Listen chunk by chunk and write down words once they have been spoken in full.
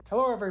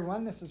Hello,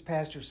 everyone. This is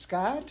Pastor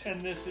Scott. And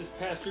this is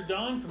Pastor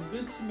Don from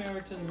Good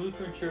Samaritan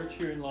Lutheran Church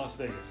here in Las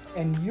Vegas.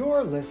 And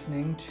you're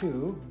listening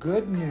to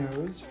Good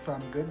News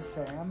from Good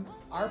Sam,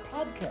 our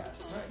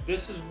podcast. Right.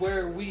 This is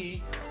where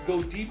we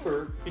go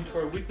deeper into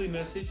our weekly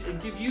message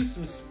and give you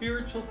some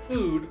spiritual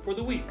food for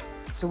the week.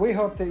 So we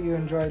hope that you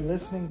enjoyed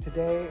listening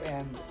today,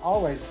 and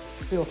always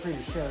feel free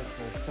to share it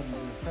with some of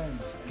your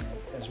friends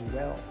as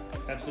well.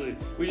 Absolutely.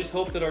 We just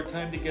hope that our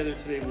time together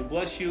today will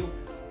bless you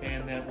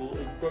and that will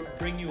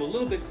bring you a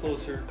little bit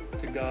closer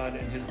to God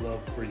and His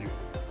love for you.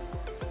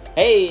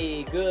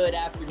 Hey, good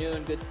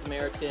afternoon, Good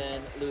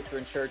Samaritan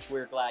Lutheran Church.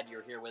 We're glad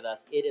you're here with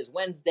us. It is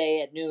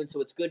Wednesday at noon,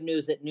 so it's Good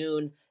News at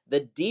Noon,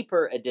 the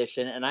deeper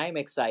edition, and I am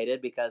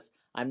excited because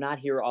I'm not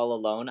here all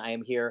alone. I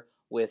am here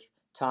with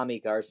Tommy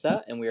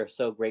Garza, and we are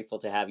so grateful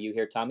to have you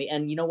here, Tommy.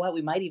 And you know what?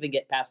 We might even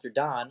get Pastor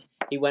Don.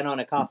 He went on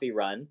a coffee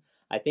run.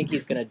 I think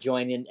he's going to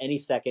join in any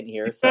second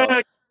here. So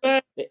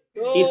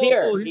he's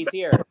here. He's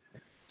here.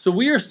 So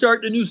we are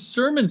starting a new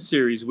sermon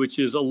series, which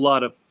is a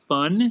lot of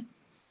fun.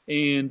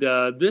 And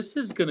this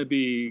is going to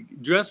be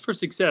Dress for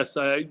Success.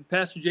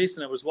 Pastor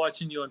Jason, I was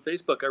watching you on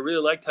Facebook. I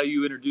really liked how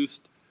you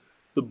introduced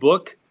the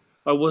book.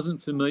 I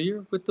wasn't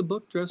familiar with the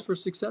book, Dress for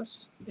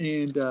Success.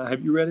 And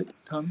have you read it,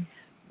 Tommy?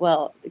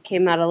 Well, it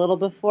came out a little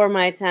before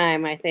my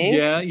time, I think.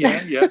 Yeah.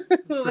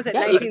 What was it,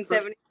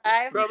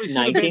 1975? Probably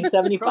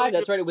 1975,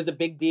 that's right. It was a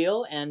big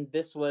deal. And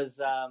this was,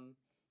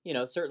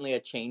 certainly a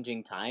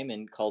changing time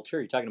in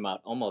culture. You're talking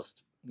about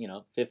almost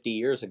 50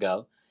 years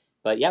ago.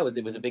 But yeah,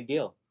 it was a big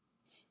deal.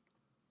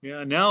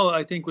 Yeah, now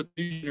I think with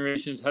new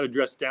generations, how to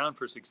dress down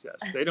for success.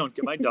 They don't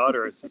get my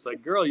daughter. It's just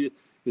like, girl,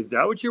 is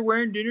that what you're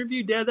wearing to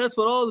interview? Dad, that's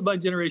what all my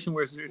generation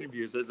wears to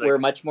interviews. Like, we're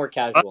much more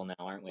casual now,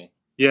 aren't we?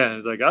 Yeah,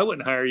 it's like, I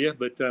wouldn't hire you,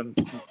 but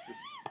it's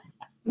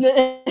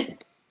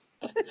just...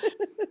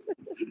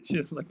 She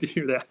doesn't like to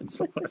hear that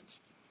so much.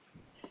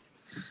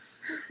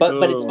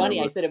 But it's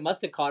funny. I said it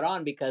must have caught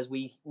on because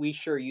we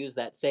sure use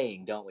that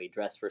saying, don't we?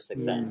 Dress for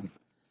success.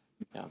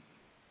 Yeah.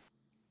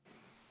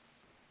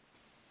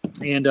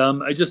 And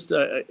I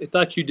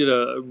thought you did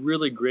a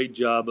really great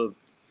job of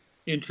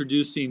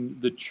introducing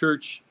the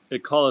church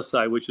at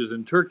Colossae, which is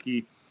in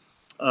Turkey.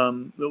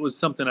 That was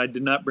something I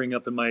did not bring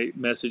up in my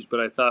message, but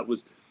I thought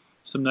was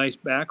some nice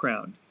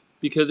background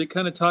because it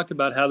kind of talked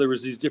about how there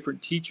was these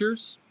different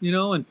teachers,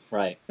 and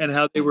right, and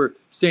how they were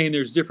saying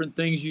there's different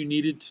things you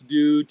needed to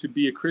do to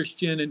be a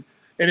Christian, and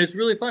it's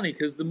really funny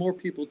because the more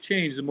people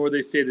change, the more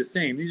they stay the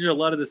same. These are a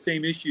lot of the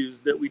same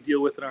issues that we deal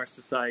with in our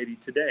society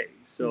today.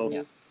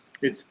 So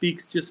it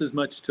speaks just as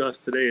much to us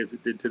today as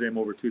it did to them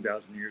over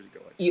 2,000 years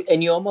ago.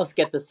 You almost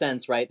get the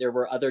sense, right? There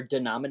were other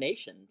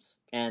denominations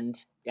and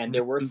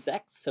there were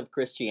sects of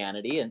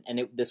Christianity,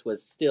 and this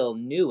was still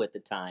new at the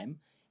time,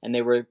 and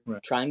they were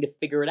trying to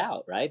figure it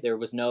out, right? There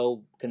was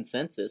no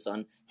consensus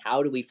on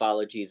how do we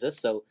follow Jesus,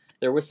 so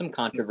there was some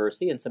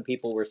controversy, and some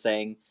people were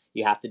saying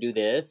you have to do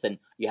this, and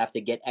you have to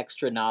get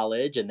extra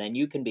knowledge, and then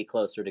you can be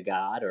closer to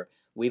God, or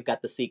we've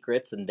got the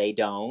secrets and they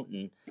don't,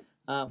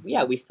 and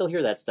we still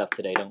hear that stuff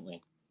today, don't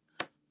we?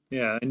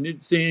 Yeah, and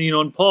it's saying,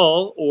 and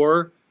Paul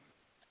or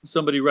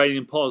somebody writing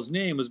in Paul's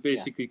name was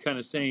basically kind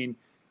of saying,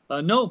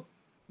 no,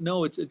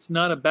 it's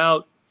not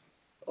about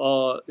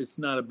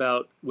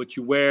what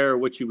you wear or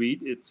what you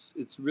eat.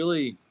 It's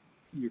really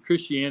your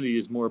Christianity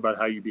is more about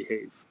how you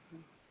behave.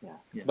 Yeah,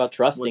 it's about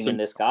trusting in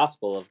this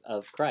gospel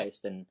of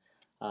Christ and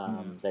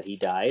that He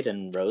died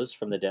and rose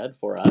from the dead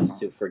for us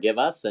to forgive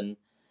us, and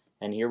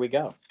here we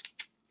go.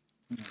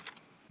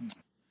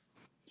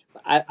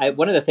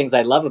 One of the things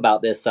I love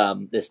about this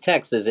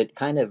text is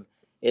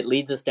it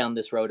leads us down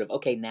this road of,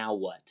 okay, now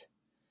what?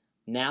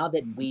 Now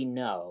that we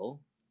know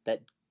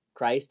that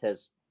Christ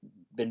has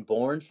been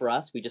born for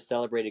us, we just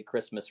celebrated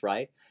Christmas,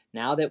 right?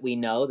 Now that we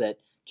know that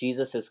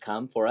Jesus has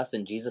come for us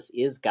and Jesus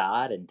is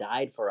God and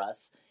died for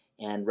us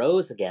and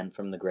rose again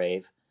from the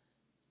grave,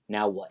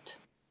 now what?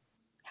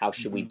 How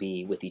should we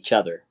be with each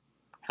other?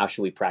 How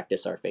should we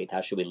practice our faith?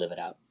 How should we live it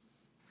out?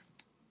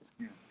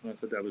 Yeah, I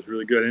thought that was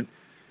really good.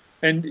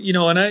 And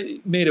I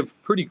made a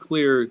pretty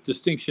clear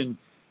distinction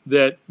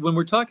that when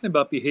we're talking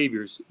about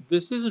behaviors,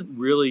 this isn't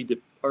really,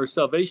 our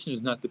salvation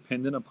is not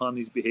dependent upon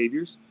these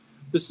behaviors.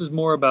 This is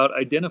more about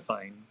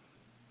identifying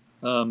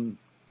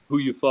who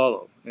you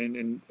follow.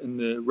 And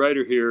the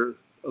writer here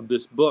of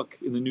this book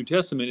in the New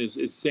Testament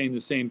is saying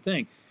the same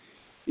thing.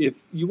 If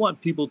you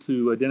want people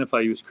to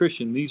identify you as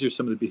Christian, these are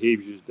some of the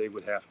behaviors they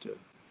would have to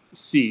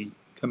see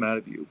come out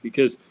of you.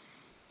 Because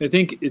I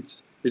think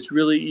it's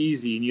really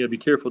easy, and you got to be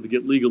careful to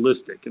get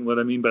legalistic. And what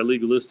I mean by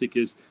legalistic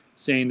is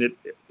saying that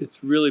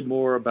it's really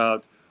more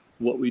about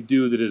what we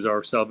do that is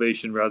our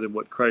salvation rather than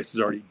what Christ has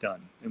already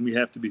done. And we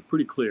have to be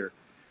pretty clear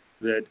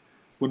that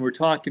when we're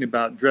talking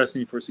about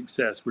dressing for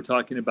success, we're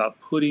talking about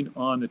putting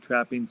on the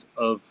trappings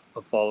of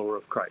a follower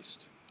of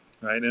Christ,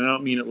 right? And I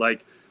don't mean it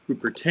like we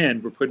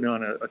pretend we're putting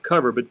on a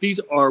cover, but these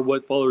are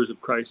what followers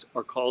of Christ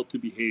are called to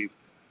behave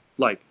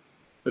like.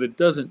 But it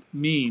doesn't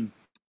mean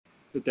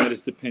that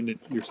is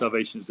dependent. Your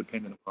salvation is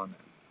dependent upon that.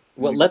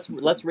 Well,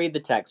 let's read the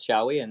text,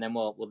 shall we? And then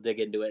we'll dig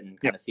into it and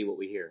kind of see what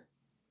we hear.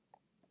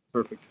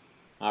 Perfect.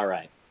 All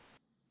right.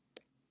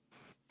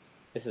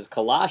 This is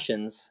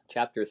Colossians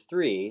chapter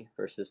 3,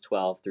 verses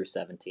 12 through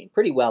 17.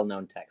 Pretty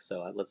well-known text,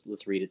 so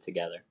let's read it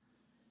together.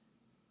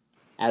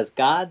 As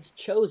God's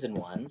chosen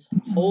ones,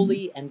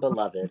 holy and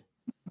beloved,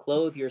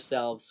 clothe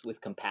yourselves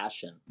with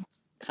compassion,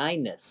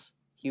 kindness,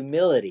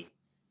 humility,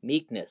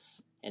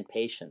 meekness, and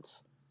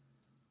patience.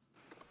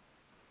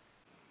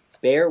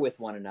 Bear with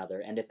one another,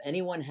 and if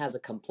anyone has a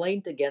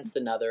complaint against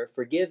another,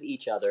 forgive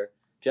each other,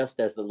 just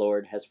as the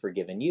Lord has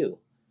forgiven you.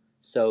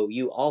 So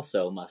you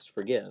also must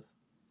forgive.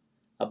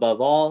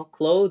 Above all,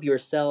 clothe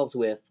yourselves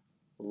with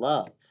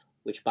love,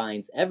 which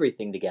binds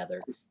everything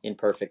together in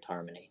perfect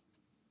harmony.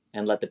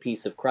 And let the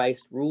peace of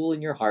Christ rule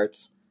in your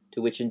hearts,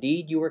 to which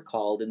indeed you were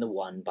called in the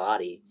one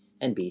body,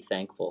 and be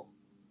thankful.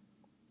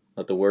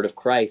 Let the word of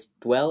Christ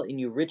dwell in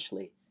you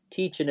richly.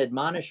 Teach and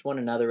admonish one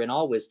another in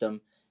all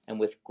wisdom, and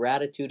with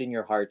gratitude in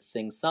your hearts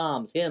sing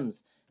psalms,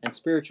 hymns, and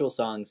spiritual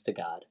songs to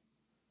God.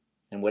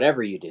 And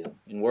whatever you do,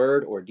 in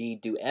word or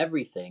deed, do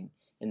everything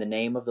in the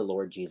name of the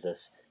Lord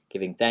Jesus,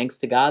 giving thanks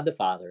to God the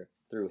Father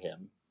through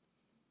him.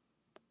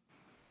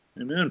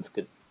 Amen. That's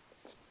good.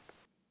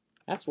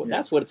 That's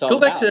what it's all Go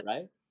back about, to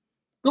right?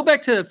 Go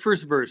back to the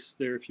first verse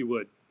there, if you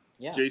would.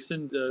 Yeah.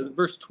 Jason,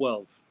 verse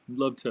 12. I'd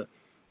love to put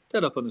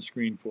that up on the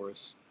screen for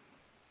us.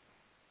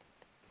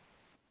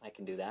 I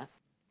can do that.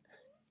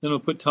 Then I'll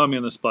put Tommy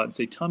on the spot and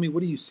say, Tommy, what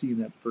do you see in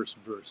that first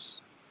verse?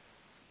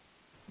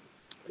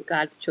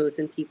 God's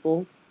chosen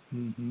people,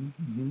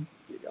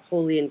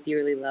 holy and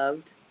dearly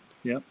loved.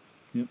 Yep.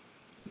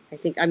 I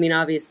think,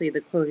 obviously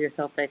the clothe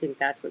yourself, I think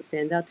that's what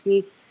stands out to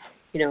me.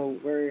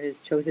 We're his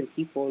chosen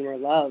people and we're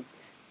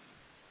loved.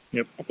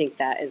 Yep. I think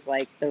that is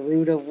like the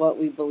root of what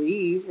we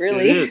believe,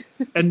 really. It is.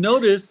 And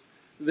notice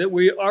that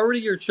we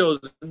already are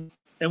chosen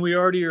and we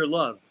already are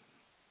loved.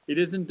 It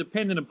isn't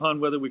dependent upon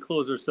whether we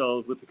clothe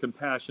ourselves with the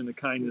compassion, the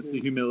kindness, the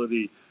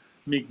humility,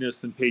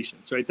 meekness, and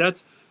patience, right?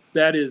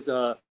 That is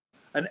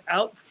an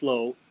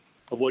outflow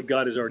of what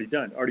God has already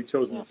done, already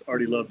chosen us,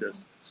 already loved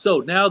us. So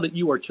now that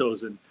you are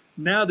chosen,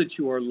 now that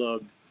you are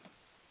loved,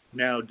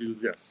 now do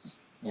this.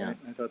 Yeah. Right?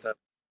 I thought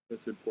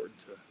that's important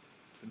to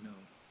know.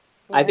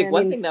 I think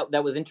one thing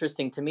that was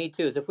interesting to me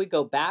too is if we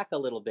go back a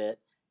little bit,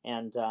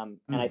 and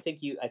I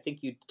think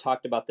you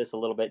talked about this a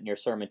little bit in your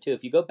sermon too.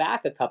 If you go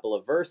back a couple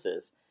of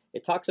verses,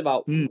 it talks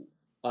about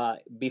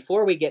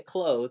before we get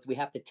clothed, we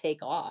have to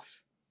take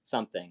off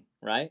something,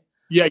 right?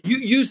 Yeah,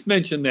 you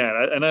mentioned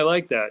that, and I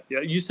like that. Yeah,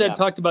 you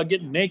talked about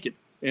getting naked,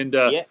 and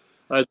that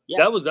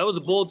was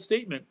a bold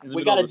statement. In the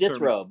we middle got of to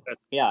disrobe.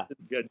 Yeah,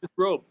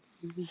 disrobe.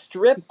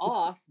 Strip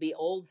off the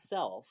old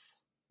self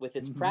with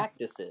its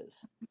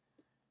practices.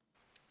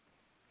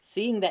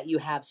 Seeing that you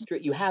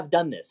have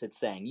done this, it's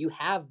saying you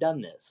have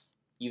done this.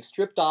 You've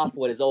stripped off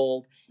what is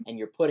old, and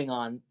you've put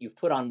on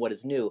what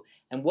is new.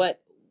 And what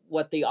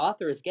the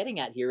author is getting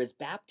at here is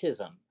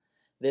baptism.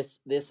 This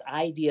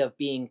idea of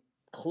being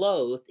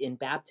clothed in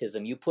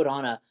baptism. You put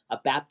on a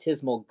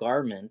baptismal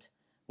garment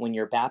when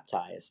you're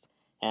baptized.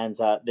 And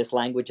this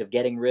language of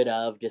getting rid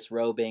of,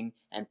 disrobing,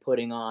 and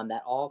putting on,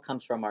 that all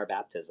comes from our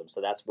baptism. So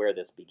that's where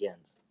this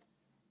begins.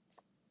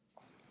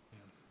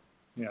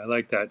 Yeah, I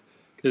like that.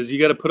 Because you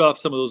got to put off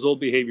some of those old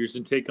behaviors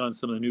and take on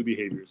some of the new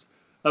behaviors.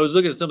 I was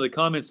looking at some of the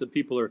comments that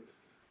people are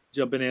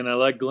jumping in. I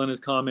like Glenna's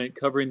comment,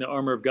 covering the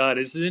armor of God.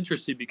 This is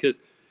interesting because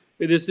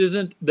this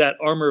isn't that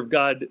armor of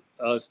God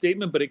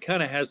statement, but it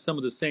kind of has some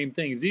of the same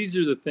things. These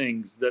are the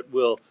things that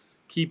will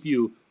keep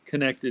you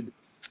connected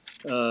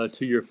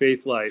to your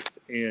faith life.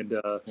 And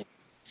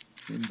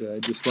I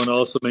just want to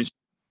also mention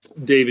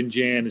Dave and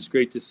Jan. It's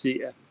great to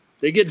see.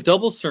 They get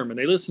double sermon.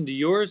 They listen to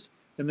yours,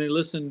 and they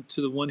listen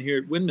to the one here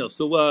at Windmill.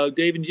 So,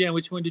 Dave and Jan,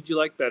 which one did you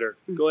like better?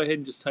 Go ahead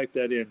and just type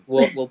that in.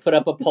 We'll put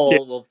up a poll. Yeah.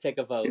 We'll take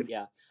a vote.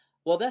 Yeah.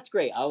 Well, that's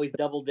great. I always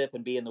double dip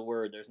and be in the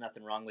Word. There's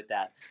nothing wrong with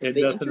that.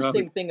 The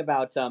interesting thing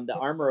about the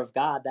armor of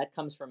God, that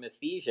comes from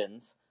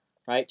Ephesians,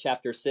 right?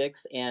 Chapter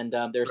 6. And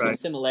there are some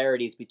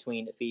similarities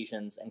between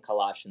Ephesians and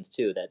Colossians,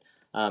 too, that,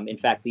 in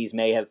fact, these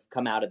may have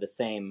come out of the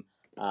same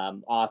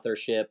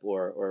authorship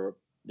or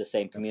the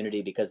same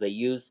community because they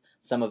use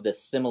some of the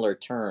similar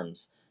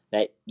terms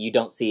that you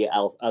don't see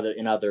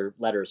in other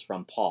letters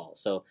from Paul.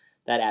 So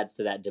that adds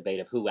to that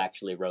debate of who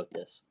actually wrote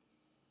this.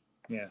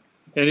 Yeah.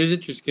 And it is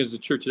interesting because the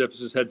church at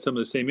Ephesus had some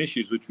of the same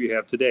issues which we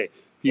have today.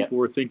 People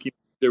were thinking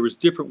there was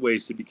different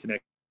ways to be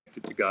connected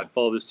to God.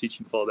 Follow this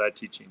teaching, follow that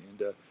teaching.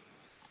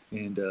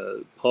 And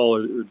Paul,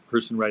 or the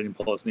person writing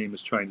Paul's name,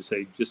 is trying to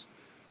say, just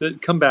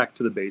come back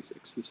to the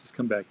basics. This is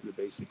come back to the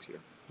basics here,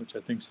 which I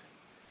think is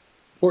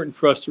important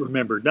for us to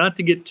remember. Not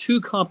to get too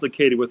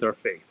complicated with our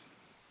faith,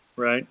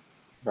 right?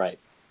 Right.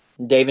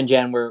 Dave and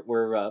Jan,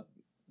 we're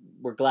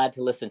glad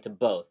to listen to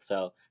both.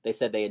 So they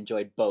said they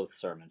enjoyed both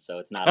sermons. So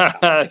it's not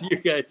a you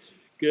guys,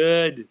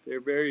 good.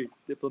 They're very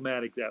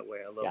diplomatic that way.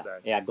 I love that.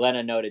 Yeah,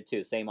 Glenna noted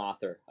too. Same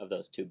author of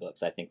those two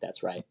books. I think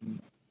that's right.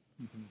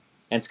 Mm-hmm.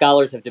 And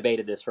scholars have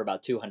debated this for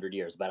about 200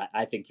 years, but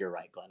I think you're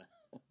right, Glenna.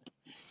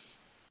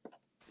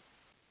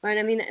 Well,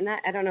 and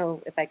I don't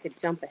know if I could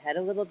jump ahead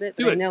a little bit,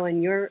 but I know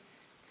in your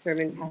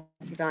sermon,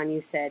 Pastor Don,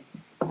 you said,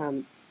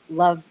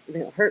 love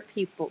hurt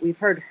people. We've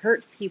heard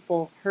hurt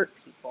people hurt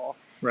people.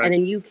 Right. And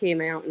then you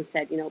came out and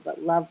said,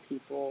 but loved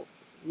people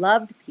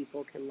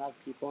can love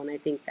people. And I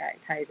think that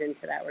ties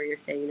into that where you're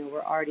saying,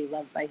 we're already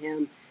loved by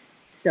him,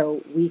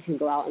 so we can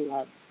go out and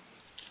love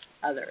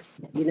others.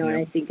 And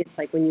I think it's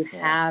like when you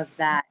have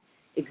that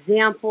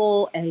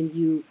example and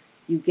you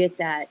get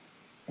that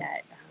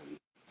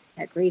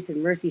grace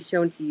and mercy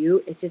shown to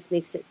you, it just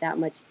makes it that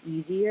much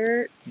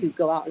easier to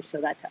go out and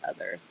show that to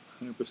others.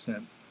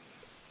 100%.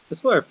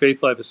 That's why our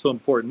faith life is so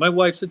important. My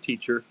wife's a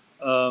teacher,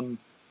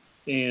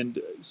 and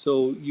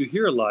so you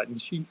hear a lot,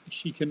 and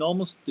she can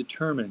almost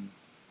determine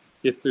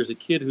if there's a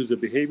kid who's a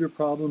behavior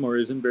problem or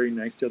isn't very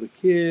nice to other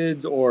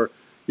kids, or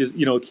is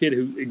a kid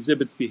who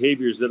exhibits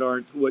behaviors that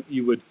aren't what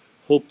you would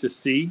hope to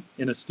see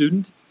in a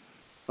student,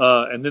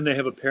 and then they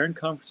have a parent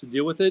conference to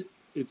deal with it.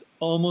 It's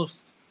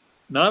almost,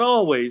 not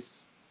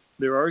always,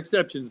 there are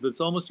exceptions, but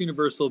it's almost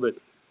universal that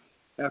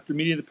after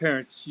meeting the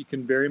parents, you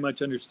can very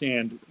much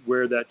understand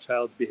where that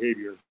child's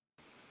behavior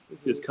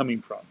is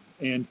coming from.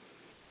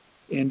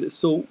 And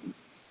so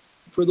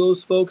for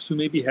those folks who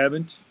maybe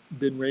haven't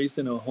been raised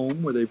in a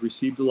home where they've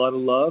received a lot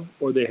of love,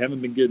 or they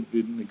haven't been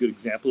a good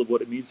example of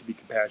what it means to be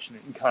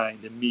compassionate and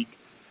kind and meek,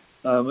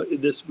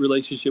 this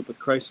relationship with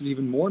Christ is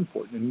even more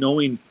important. And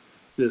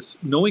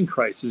knowing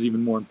Christ is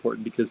even more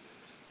important, because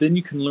then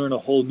you can learn a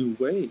whole new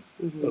way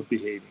of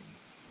behaving.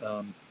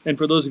 And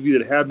for those of you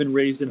that have been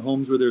raised in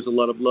homes where there's a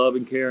lot of love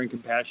and care and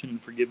compassion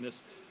and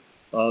forgiveness,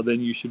 then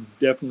you should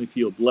definitely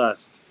feel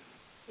blessed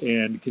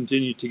and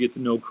continue to get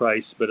to know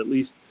Christ. But at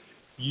least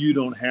you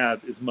don't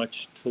have as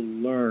much to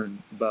learn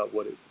about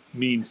what it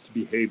means to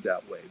behave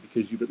that way,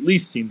 because you've at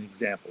least seen an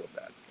example of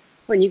that.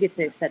 When you get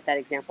to set that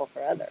example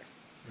for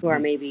others who are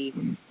maybe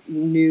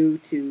new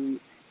to,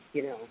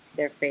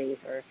 their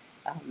faith, or,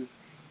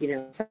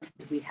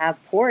 sometimes we have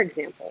poor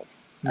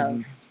examples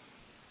of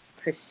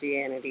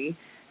Christianity.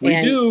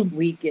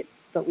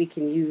 But we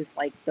can use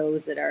like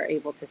those that are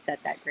able to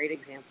set that great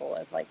example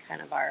as like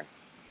kind of our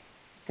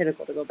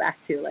pinnacle to go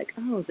back to, like,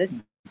 oh, this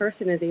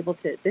person is able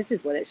to, this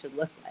is what it should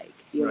look like,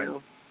 you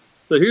know?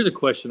 So here's a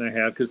question I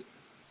have, because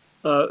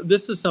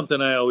this is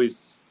something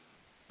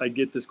I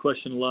get this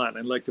question a lot, and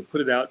I'd like to put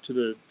it out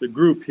to the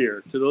group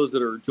here, to those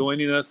that are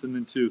joining us, and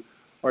then to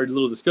our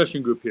little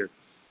discussion group here.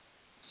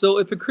 So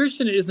if a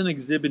Christian isn't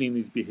exhibiting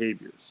these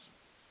behaviors,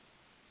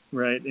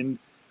 right, and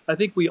I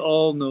think we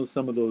all know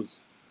some of those,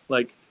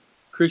 like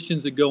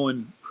Christians that go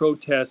and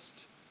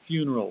protest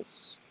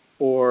funerals,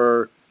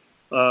 or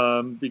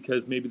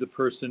because maybe the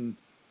person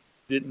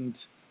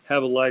didn't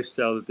have a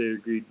lifestyle that they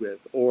agreed with,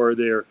 or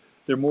they're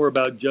more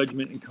about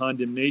judgment and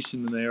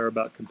condemnation than they are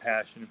about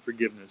compassion and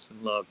forgiveness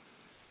and love.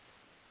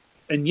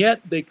 And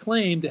yet they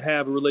claim to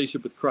have a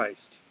relationship with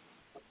Christ.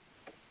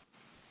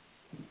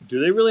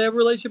 Do they really have a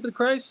relationship with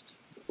Christ?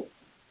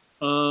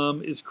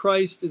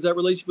 Is that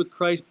relationship with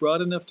Christ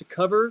broad enough to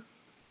cover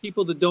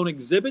people that don't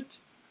exhibit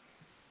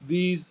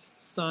these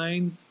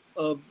signs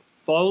of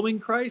following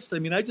Christ? I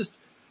mean, I'm just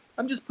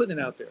putting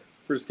it out there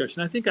for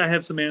discussion. I think I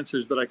have some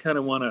answers, but I kind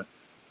of want to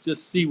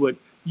just see what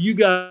you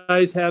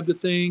guys have to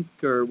think,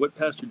 or what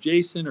Pastor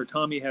Jason or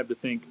Tommy have to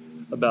think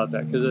about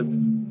that, because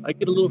I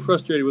get a little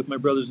frustrated with my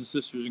brothers and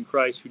sisters in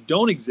Christ who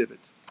don't exhibit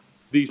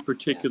these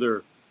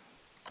particular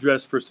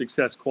dress for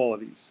success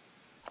qualities,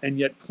 and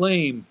yet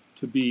claim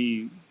to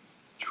be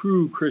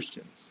true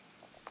Christians.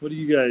 What do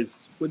you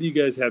guys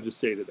have to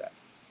say to that?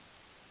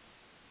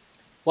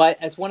 Well,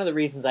 it's one of the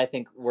reasons I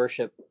think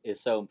worship is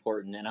so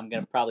important, and I'm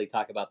going to probably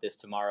talk about this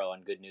tomorrow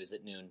on Good News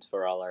at Noon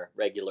for all our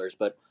regulars,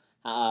 but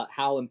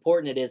how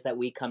important it is that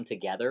we come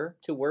together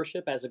to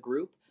worship as a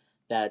group,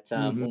 that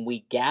when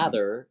we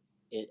gather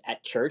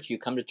at church, you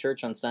come to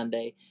church on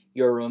Sunday,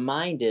 you're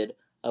reminded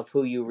of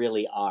who you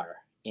really are.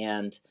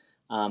 And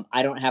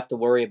I don't have to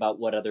worry about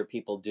what other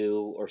people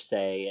do or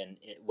say, and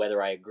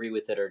whether I agree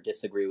with it or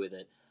disagree with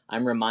it.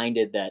 I'm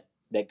reminded that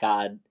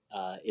God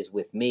is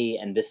with me,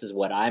 and this is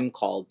what I'm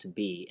called to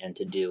be and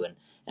to do.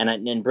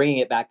 And bringing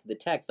it back to the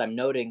text, I'm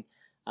noting,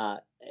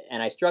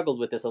 and I struggled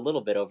with this a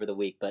little bit over the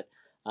week, but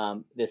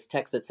this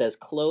text that says,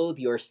 clothe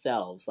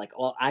yourselves, like,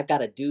 well, I've got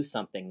to do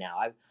something now.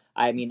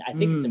 I mean, I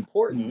think it's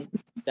important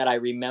that I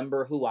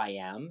remember who I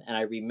am, and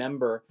I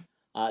remember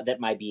that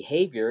my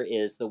behavior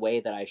is the way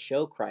that I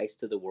show Christ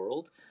to the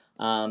world.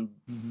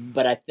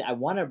 But I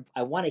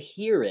want to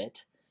hear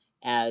it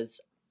as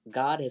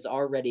God has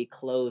already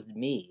clothed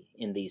me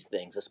in these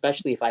things,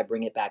 especially if I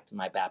bring it back to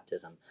my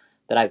baptism,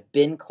 that I've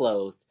been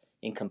clothed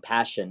in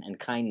compassion and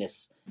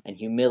kindness and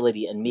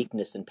humility and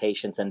meekness and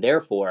patience, and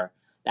therefore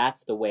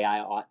that's the way I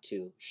ought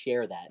to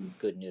share that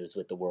good news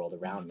with the world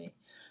around me.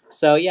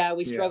 So yeah,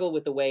 we struggle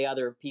with the way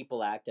other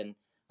people act, and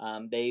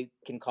they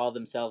can call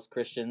themselves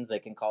Christians, they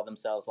can call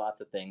themselves lots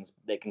of things,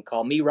 they can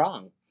call me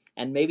wrong,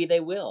 and maybe they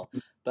will,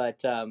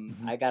 but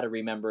I got to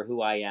remember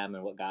who I am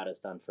and what God has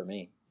done for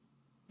me.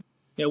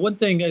 Yeah, one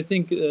thing I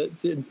think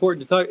it's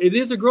important to talk, it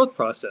is a growth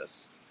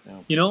process.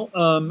 Yeah.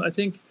 I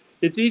think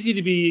it's easy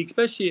to be,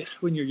 especially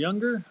when you're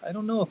younger. I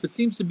don't know if it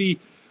seems to be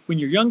when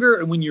you're younger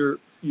and when you're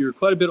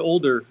quite a bit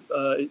older,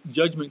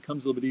 judgment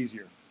comes a little bit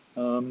easier.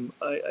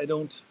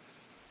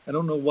 I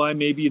don't know why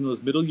maybe in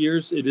those middle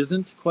years it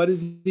isn't quite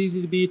as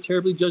easy to be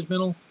terribly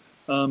judgmental,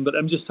 but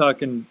I'm just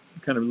talking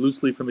kind of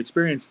loosely from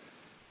experience.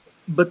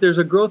 But there's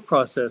a growth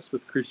process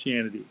with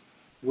Christianity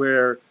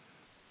where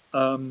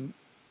um,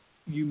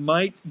 you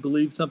might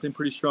believe something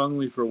pretty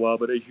strongly for a while,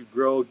 but as you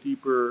grow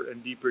deeper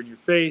and deeper in your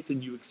faith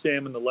and you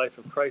examine the life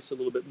of Christ a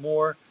little bit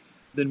more,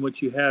 then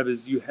what you have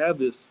is you have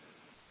this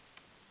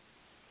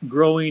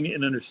growing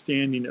and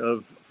understanding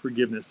of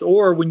forgiveness.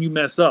 Or when you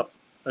mess up,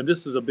 and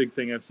this is a big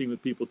thing I've seen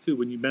with people too,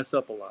 when you mess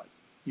up a lot,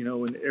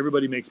 when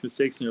everybody makes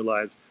mistakes in their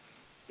lives,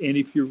 and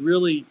if you're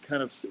really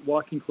kind of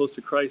walking close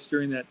to Christ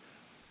during that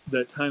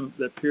time,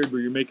 that period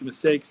where you're making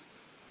mistakes,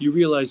 you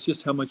realize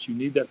just how much you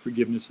need that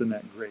forgiveness and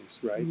that grace,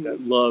 right? Mhm.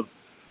 That love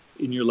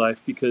in your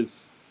life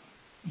because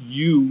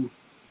you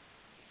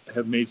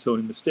have made so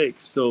many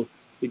mistakes. So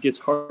it gets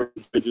harder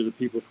to judge other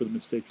people for the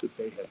mistakes that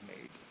they have made.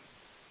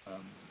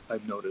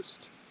 I've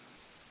noticed.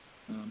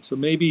 So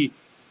maybe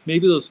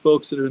those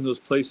folks that are in those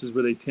places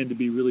where they tend to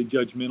be really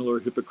judgmental or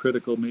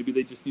hypocritical, maybe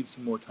they just need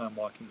some more time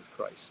walking with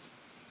Christ.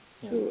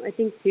 Well, I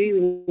think too,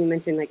 when you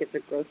mentioned like it's a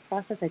growth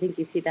process, I think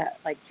you see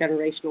that like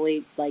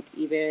generationally, like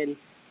even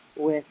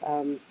with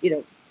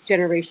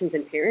generations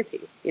in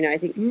parenting. I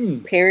think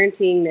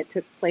parenting that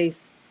took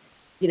place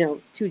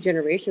 2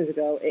 generations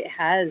ago, it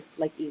has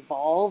like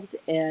evolved,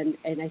 and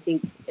I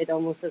think it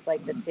almost is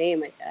like the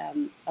same.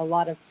 A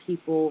lot of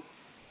people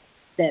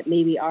that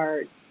maybe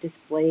are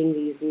displaying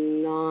these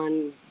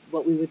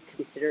what we would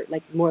consider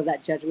like more of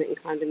that judgment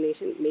and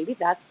condemnation, maybe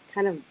that's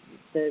kind of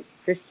the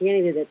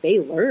Christianity that they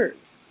learned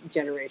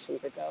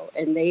generations ago,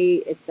 and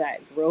it's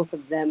that growth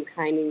of them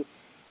kind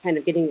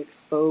of getting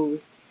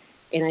exposed.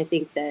 And I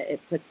think that it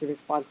puts the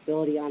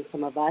responsibility on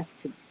some of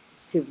us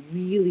to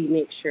really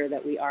make sure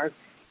that we are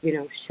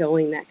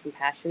showing that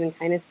compassion and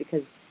kindness,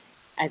 because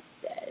at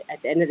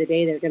the end of the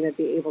day, they're going to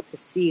be able to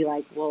see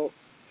like, well,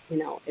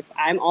 if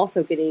I'm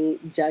also getting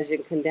judged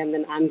and condemned,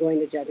 then I'm going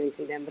to judge and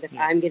condemn. But if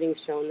I'm getting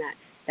shown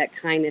that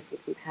kindness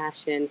and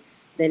compassion,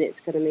 then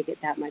it's going to make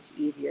it that much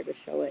easier to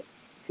show it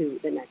to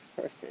the next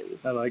person.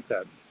 I like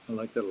that. I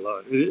like that a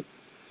lot.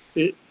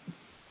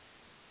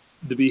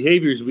 The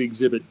behaviors we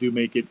exhibit do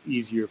make it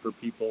easier for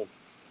people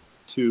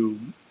to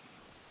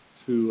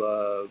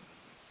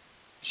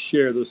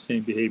share those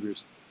same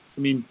behaviors.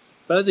 I mean,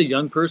 if I was a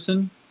young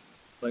person,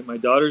 like my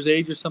daughter's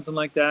age or something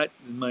like that,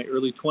 in my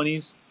early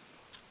 20s,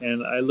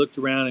 and I looked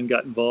around and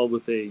got involved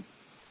with a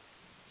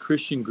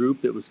Christian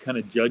group that was kind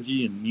of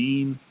judgy and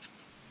mean,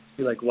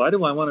 you're like, why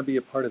do I want to be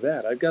a part of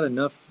that? I've got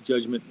enough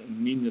judgment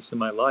and meanness in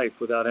my life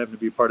without having to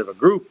be a part of a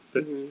group.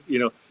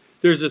 That,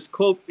 there's this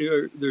quote,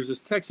 there's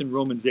this text in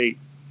Romans 8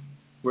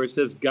 where it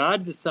says,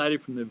 God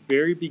decided from the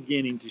very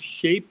beginning to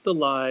shape the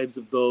lives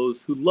of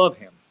those who love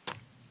him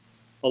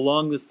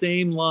along the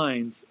same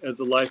lines as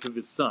the life of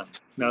his son.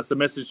 Now, it's a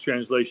Message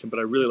translation, but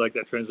I really like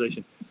that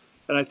translation.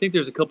 And I think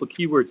there's a couple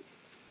key words.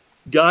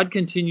 God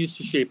continues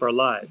to shape our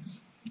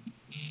lives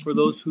for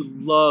those who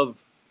love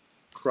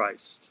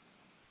Christ.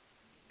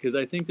 Because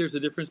I think there's a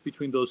difference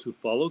between those who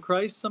follow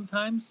Christ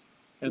sometimes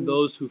and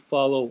those who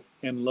follow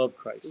and love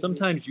Christ.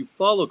 Sometimes you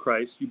follow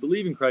Christ, you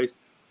believe in Christ,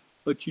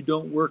 but you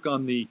don't work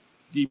on the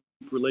deep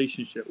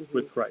relationship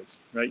with Christ,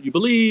 right? You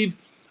believe,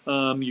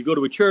 you go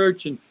to a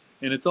church, and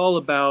it's all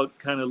about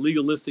kind of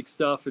legalistic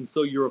stuff, and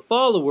so you're a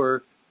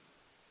follower,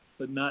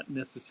 but not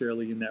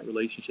necessarily in that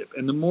relationship.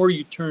 And the more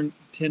you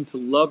tend to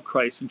love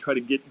Christ and try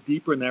to get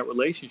deeper in that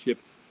relationship,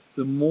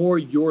 the more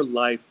your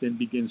life then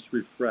begins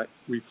to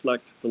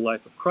reflect the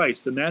life of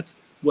Christ. And that's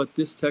what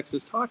this text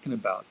is talking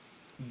about.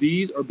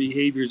 These are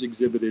behaviors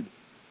exhibited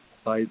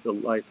by the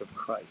life of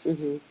Christ,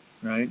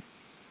 right?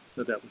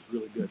 So that was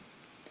really good.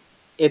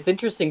 It's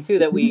interesting, too,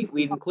 that we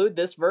include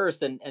this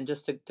verse, and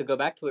just to go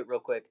back to it real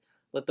quick,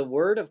 let the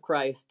word of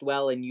Christ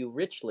dwell in you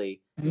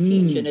richly,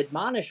 teach and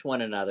admonish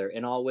one another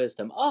in all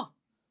wisdom. Oh,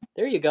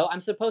 there you go. I'm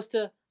supposed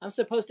to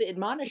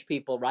admonish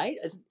people, right?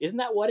 Isn't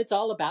that what it's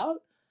all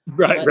about?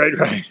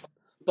 Right.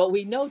 But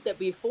we note that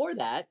before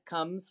that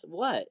comes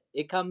what?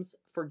 It comes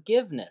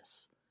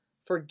forgiveness.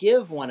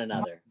 Forgive one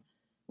another.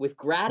 With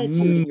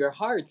gratitude in your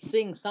hearts,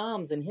 sing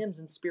psalms and hymns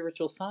and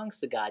spiritual songs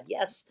to God.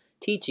 Yes,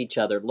 teach each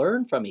other,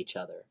 learn from each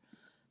other.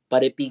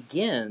 But it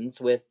begins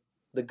with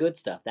the good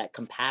stuff, that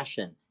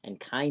compassion and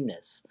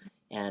kindness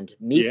and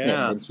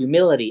meekness and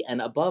humility,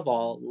 and above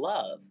all,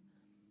 love.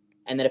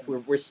 And that if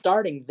we're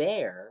starting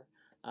there,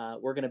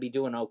 we're going to be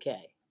doing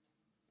okay.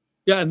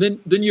 Yeah, and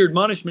then your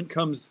admonishment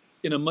comes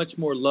in a much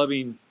more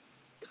loving,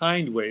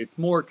 kind way. It's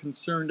more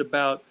concerned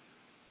about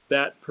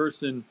that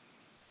person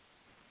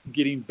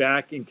getting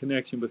back in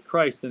connection with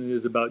Christ than it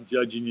is about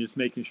judging, just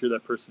making sure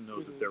that person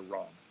knows that they're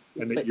wrong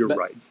and that you're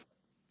right.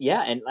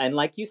 Yeah, and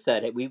like you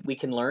said, we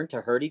can learn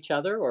to hurt each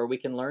other, or we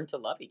can learn to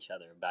love each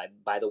other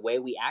by the way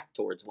we act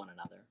towards one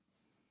another.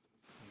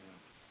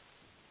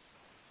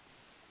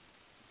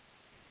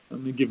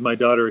 Let me give my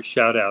daughter a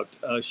shout out.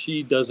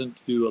 She doesn't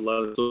do a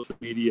lot of social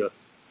media,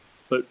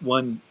 but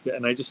one,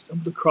 and I just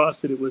stumbled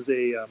across it. It was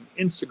a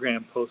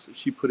Instagram post that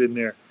she put in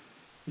there.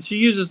 She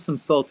uses some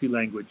salty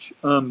language,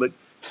 but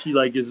she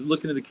is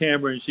looking at the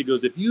camera and she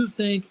goes, if you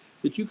think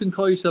that you can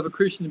call yourself a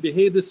Christian and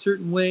behave this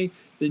certain way,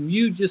 then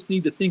you just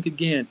need to think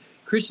again.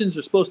 Christians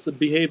are supposed to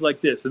behave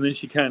like this. And then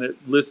she kind of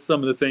lists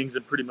some of the things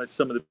and pretty much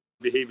some of the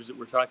behaviors that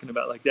we're talking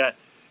about like that.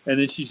 And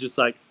then she's just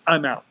like,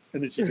 I'm out.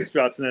 And then she just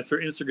drops, and that's her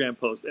Instagram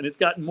post. And it's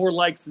gotten more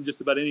likes than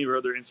just about any of her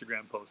other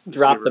Instagram posts.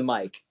 Drop the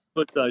mic.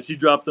 But she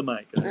dropped the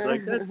mic. And I was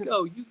like, let's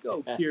go. You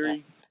go,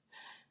 Carrie.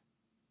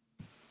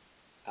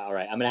 All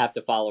right. I'm going to have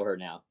to follow her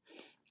now.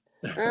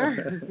 I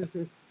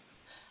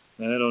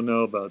don't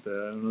know about that.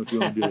 I don't know if you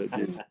want to do that,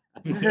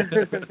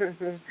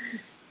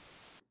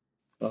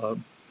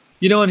 Jason.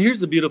 And here's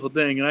the beautiful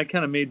thing, and I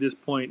kind of made this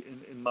point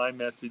in my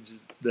message,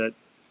 is that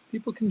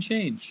people can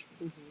change.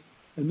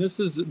 And this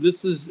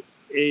is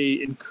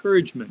a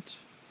encouragement,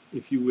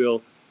 if you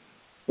will,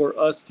 for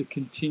us to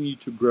continue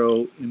to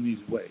grow in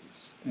these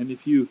ways. And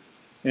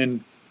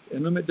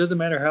it doesn't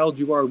matter how old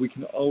you are, we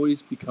can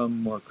always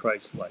become more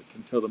Christ-like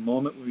until the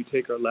moment when we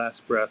take our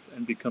last breath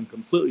and become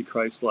completely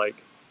Christ-like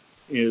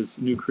as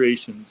new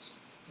creations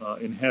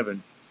in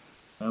heaven.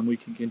 We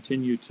can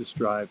continue to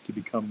strive to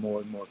become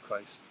more and more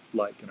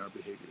Christ-like in our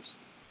behaviors.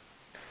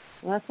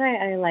 Well, that's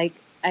why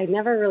I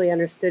never really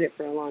understood it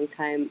for a long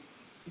time,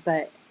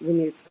 but when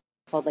it's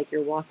called like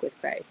your walk with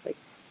Christ, like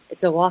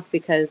it's a walk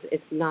because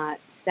it's not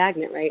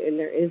stagnant, right? And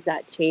there is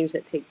that change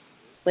that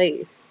takes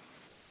place,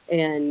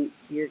 and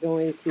you're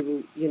going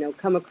to,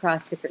 come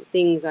across different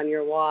things on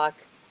your walk.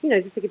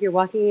 Just like if you're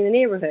walking in the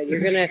neighborhood, you're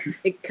going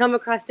to come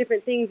across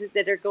different things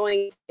that are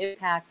going to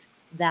impact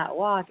that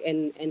walk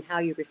and how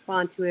you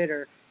respond to it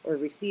or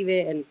receive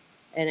it.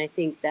 And I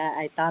think that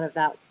I thought of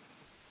that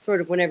sort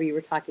of whenever you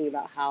were talking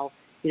about how,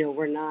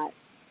 we're not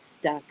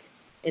stuck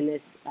in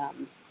this,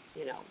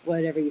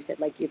 whatever you said,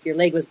 like if your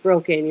leg was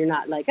broken, you're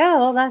not like, oh,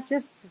 well, that's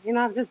just,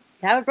 just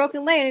have a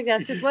broken leg.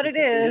 That's just what it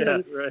is. Yeah,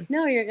 and right.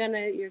 No, you're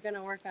going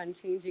to work on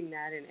changing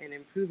that and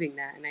improving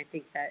that. And I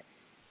think that,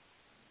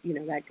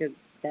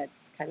 that's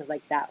kind of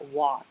like that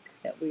walk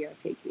that we are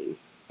taking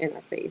in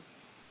our faith.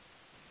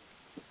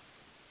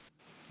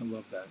 I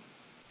love that.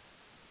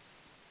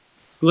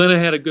 Glenna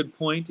had a good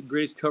point.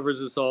 Grace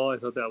covers us all. I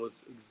thought that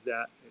was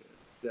a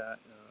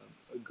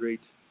great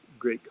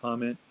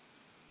comment.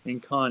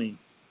 And Connie,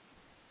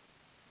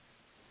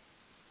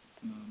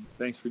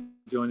 thanks for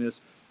joining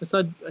us.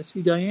 I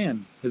see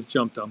Diane has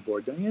jumped on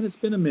board. Diane, it's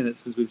been a minute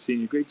since we've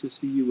seen you. Great to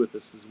see you with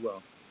us as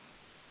well.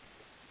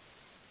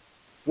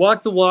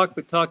 Walk the walk,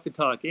 but talk the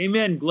talk.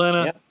 Amen,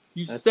 Glenna. Yep,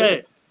 you said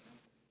it.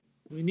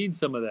 We need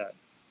some of that.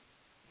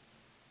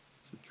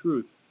 It's the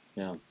truth.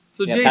 Yeah.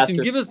 So, yeah, Jason,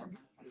 Pastor, give us...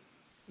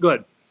 Go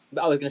ahead.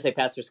 I was going to say,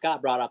 Pastor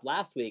Scott brought up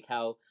last week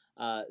how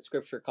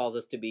Scripture calls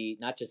us to be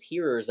not just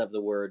hearers of the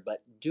word,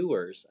 but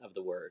doers of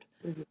the word.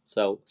 Mm-hmm.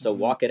 So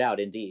walk it out,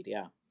 indeed.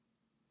 Yeah.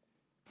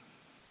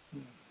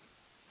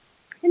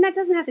 And that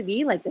doesn't have to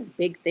be like this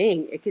big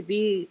thing. It could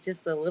be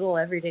just the little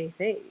everyday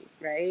things,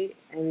 right?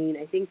 I mean,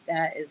 I think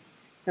that is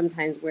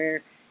sometimes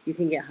where you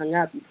can get hung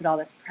up and put all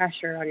this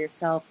pressure on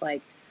yourself,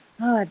 like,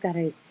 oh, I've got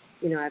to,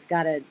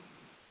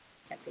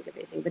 can't think of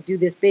anything, but do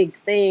this big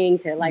thing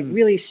to like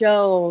really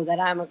show that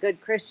I'm a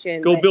good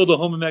Christian. Go build a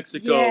home in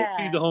Mexico, Yeah.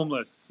 feed the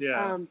homeless.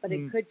 Yeah. But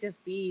it could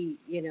just be,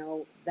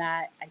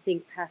 that I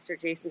think Pastor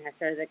Jason has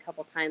said it a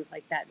couple times,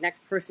 like that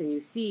next person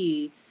you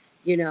see,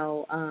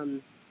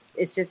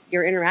 it's just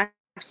your interaction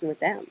with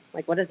them.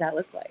 Like, what does that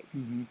look like?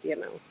 Mm-hmm.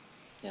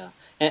 Yeah.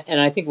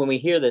 And I think when we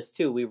hear this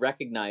too, we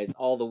recognize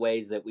all the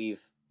ways that we've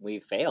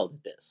failed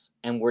at this,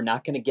 and we're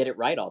not going to get it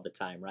right all the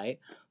time, right?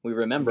 We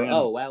remember, Yeah.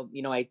 oh, well,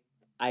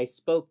 I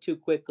spoke too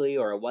quickly,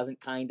 or I wasn't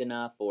kind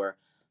enough, or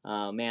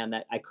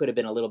that I could have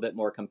been a little bit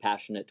more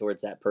compassionate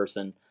towards that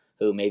person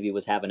who maybe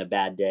was having a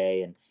bad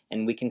day,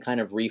 and we can kind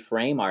of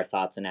reframe our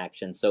thoughts and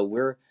actions. So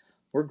we're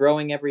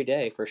growing every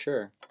day for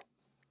sure.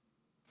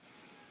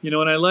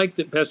 And I like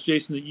that, Pastor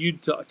Jason, that you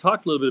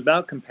talked a little bit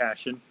about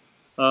compassion.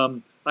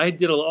 I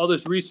did all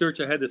this research.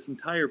 I had this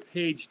entire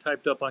page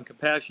typed up on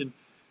compassion.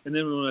 And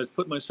then when I was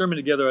putting my sermon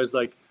together, I was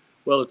like,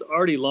 well, it's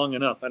already long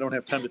enough. I don't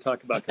have time to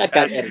talk about That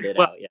compassion. got edited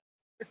out, yeah.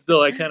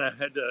 So I kind of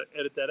had to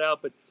edit that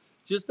out. But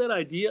just that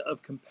idea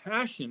of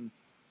compassion,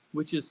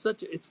 which is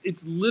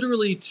it's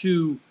literally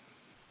to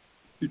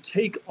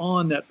take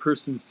on that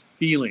person's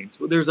feelings.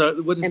 Well, there's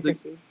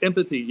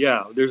empathy.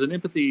 Yeah, there's an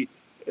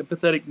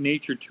empathetic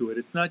nature to it.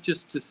 It's not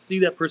just to see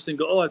that person and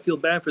go, oh, I feel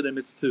bad for them.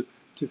 It's to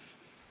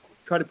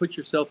try to put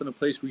yourself in a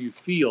place where you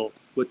feel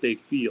what they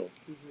feel.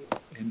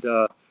 Mm-hmm.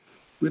 And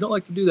we don't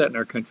like to do that in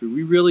our country.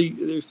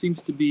 There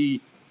seems to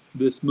be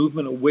this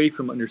movement away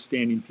from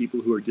understanding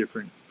people who are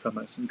different from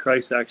us. And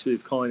Christ actually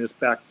is calling us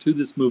back to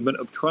this movement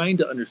of trying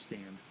to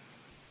understand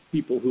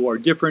people who are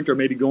different or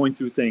maybe going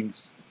through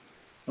things.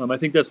 I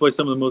think that's why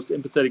some of the most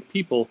empathetic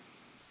people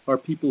are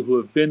people who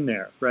have been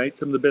there, right?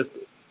 Some of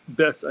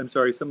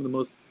the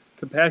most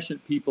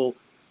compassionate people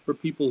are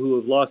people who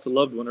have lost a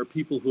loved one, or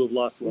people who have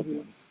lost loved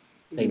ones.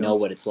 They know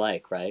what it's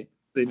like, right?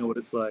 They know what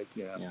it's like,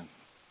 yeah.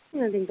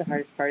 And I think the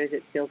hardest part is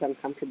it feels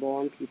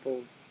uncomfortable, and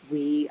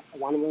we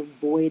want to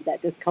avoid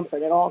that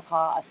discomfort at all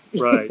costs.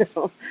 Right.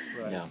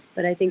 Right. Yeah.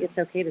 But I think it's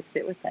okay to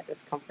sit with that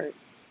discomfort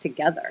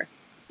together,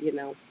 It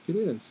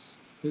is.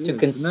 It to is.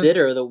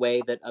 consider the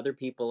way that other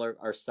people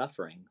are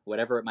suffering,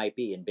 whatever it might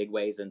be, in big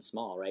ways and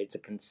small, right? It's a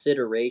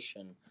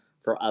consideration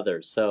for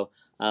others. So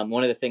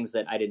one of the things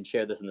that I didn't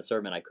share this in the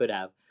sermon, I could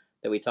have,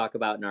 that we talk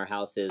about in our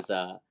house is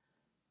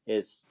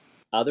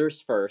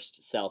others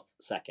first, self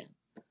second.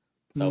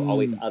 So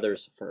always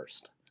others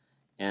first.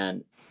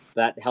 And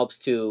that helps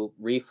to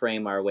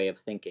reframe our way of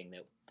thinking,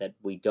 that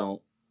we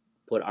don't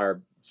put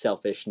our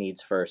selfish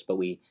needs first, but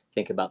we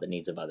think about the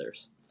needs of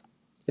others.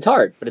 It's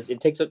hard, but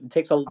it takes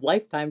a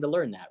lifetime to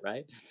learn that,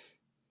 right?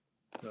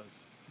 It does.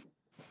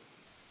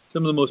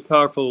 Some of the most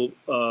powerful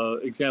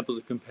examples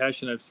of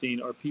compassion I've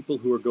seen are people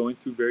who are going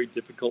through very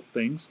difficult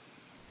things.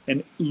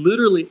 And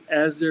literally,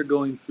 as they're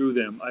going through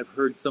them, I've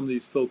heard some of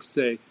these folks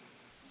say,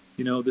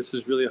 this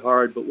is really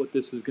hard, but what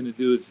this is going to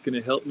do is it's going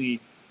to help me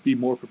be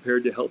more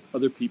prepared to help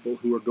other people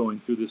who are going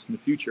through this in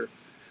the future.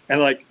 And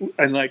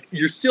like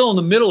you're still in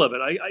the middle of it.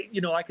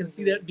 I can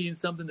see that being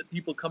something that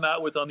people come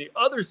out with on the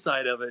other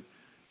side of it.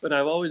 But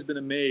I've always been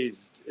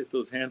amazed at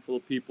those handful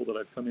of people that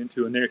I've come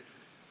into, and they're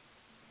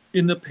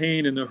in the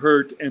pain and the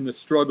hurt and the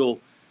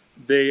struggle.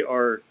 They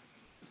are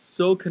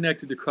so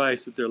connected to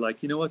Christ that they're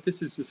like, you know what,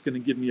 this is just going to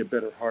give me a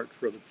better heart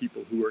for other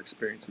people who are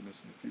experiencing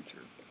this in the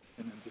future.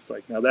 And I'm just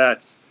like, now that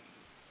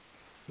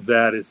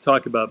is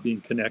talk about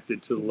being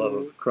connected to the love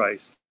of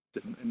Christ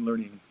and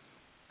learning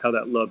how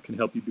that love can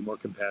help you be more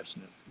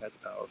compassionate. That's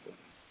powerful.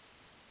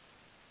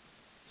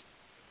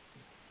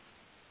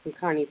 And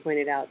Connie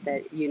pointed out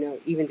that,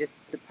 even just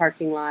the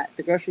parking lot,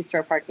 the grocery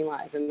store parking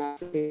lot is an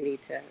opportunity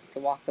to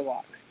walk the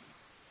walk.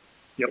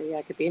 Yep. So,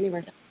 it could be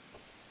anywhere.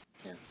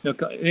 Yeah. No,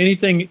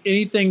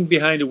 anything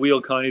behind a wheel,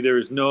 Connie, there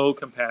is no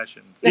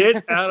compassion.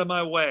 Get out of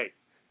my way.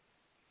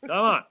 Come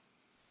on.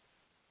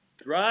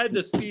 Drive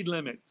the speed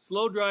limit.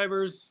 Slow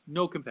drivers,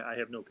 no compassion. I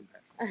have no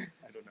compassion.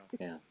 I don't know.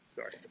 Yeah.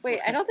 Sorry.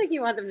 Wait, I don't think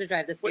you want them to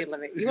drive the speed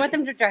limit. You want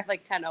them to drive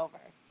like 10 over.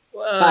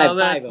 Well,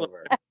 five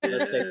over.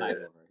 Let's say 5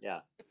 over. Yeah.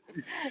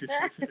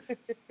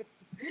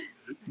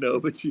 No,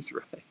 but she's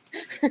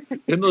right.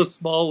 In those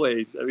small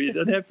ways. I mean, it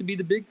doesn't have to be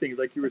the big things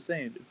like you were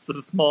saying. It's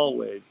the small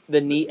ways.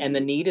 The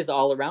need is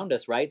all around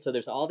us, right? So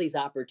there's all these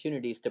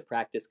opportunities to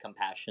practice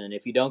compassion. And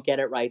if you don't get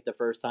it right the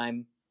first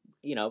time,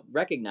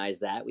 recognize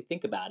that. We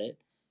think about it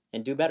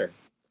and do better.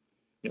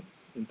 Yep.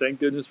 And thank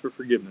goodness for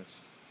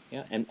forgiveness.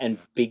 Yeah, and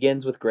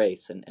begins with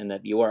grace, and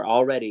that you are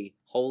already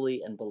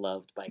holy and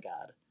beloved by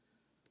God.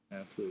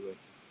 Absolutely.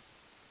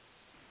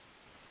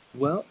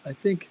 Well, I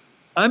think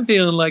I'm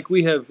feeling like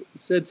we have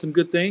said some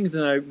good things,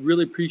 and I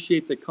really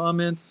appreciate the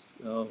comments.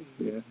 Oh,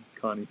 yeah,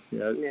 Connie.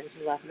 Yeah. Yeah,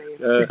 she's laughing at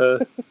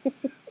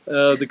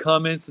you. The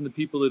comments and the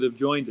people that have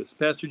joined us.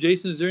 Pastor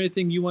Jason, is there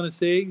anything you want to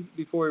say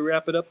before we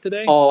wrap it up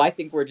today? Oh, I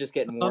think we're just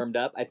getting warmed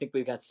up. I think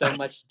we've got so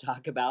much to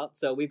talk about.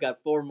 So we've got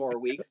 4 more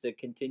weeks to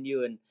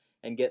continue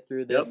and get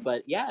through this. Yep.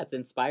 But yeah, it's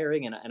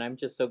inspiring, and I'm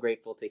just so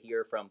grateful to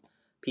hear from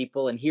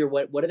people and hear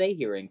what are they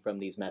hearing from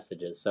these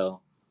messages. So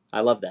I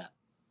love that.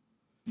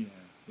 Yeah.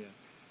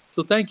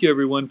 So thank you,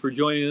 everyone, for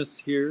joining us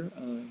here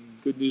on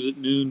Good News at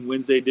Noon,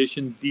 Wednesday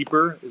edition,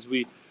 deeper, as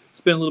we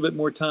spend a little bit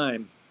more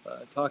time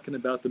talking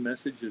about the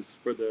messages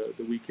for the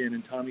weekend.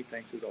 And Tommy,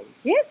 thanks as always.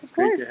 Yes, of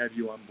course. Great to have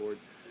you on board.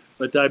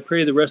 But I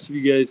pray the rest of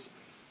you guys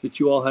that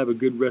you all have a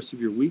good rest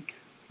of your week.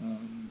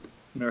 In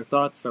our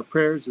thoughts and our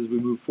prayers as we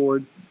move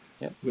forward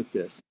with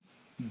this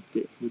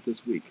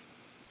week.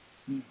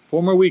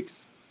 4 more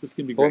weeks. This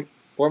can be great.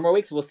 4 more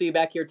weeks. We'll see you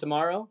back here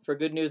tomorrow for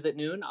Good News at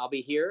Noon. I'll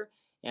be here.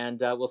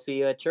 And we'll see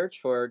you at church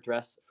for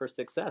Dress for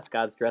Success,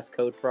 God's dress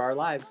code for our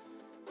lives.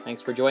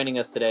 Thanks for joining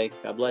us today.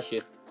 God bless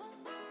you.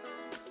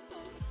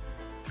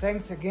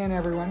 Thanks again,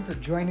 everyone, for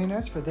joining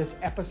us for this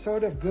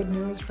episode of Good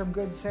News from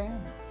Good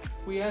Sam.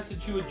 We ask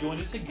that you would join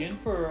us again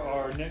for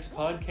our next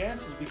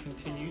podcast as we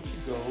continue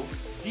to go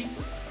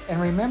deeper.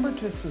 And remember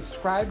to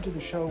subscribe to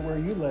the show where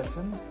you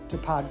listen to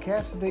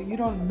podcasts so that you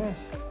don't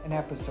miss an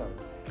episode.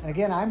 And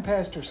again, I'm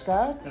Pastor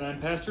Scott. And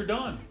I'm Pastor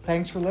Don.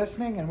 Thanks for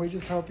listening, and we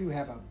just hope you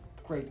have a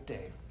great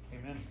day.